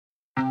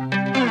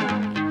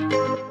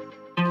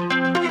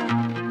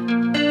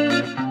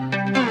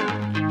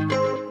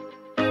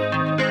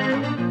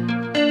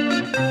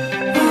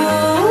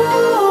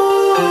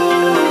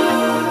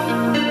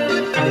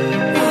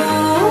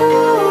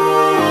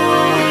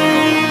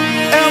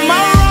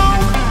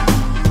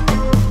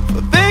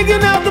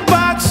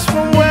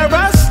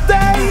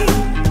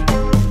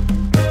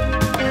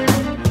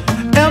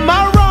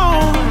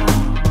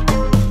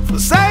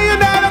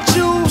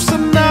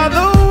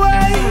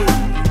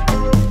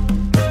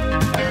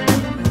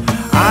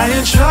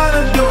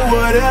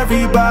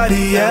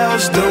everybody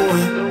else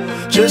doing,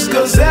 just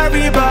 'cause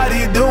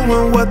everybody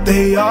doing what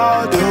they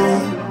all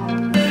do.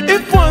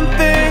 If one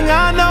thing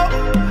I know,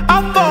 I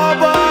fall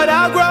but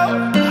I grow.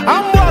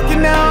 I'm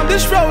walking down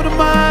this road of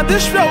mine,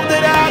 this road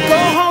that I go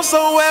home. So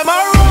am I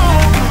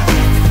wrong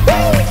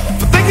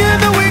for thinking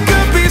that we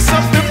could be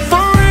something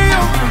for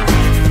real?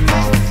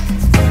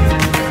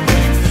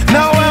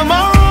 Now am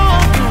I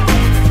wrong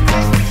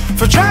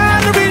for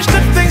trying to reach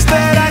the things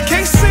that I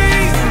can't see?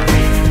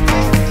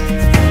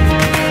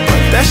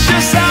 But that's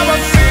just how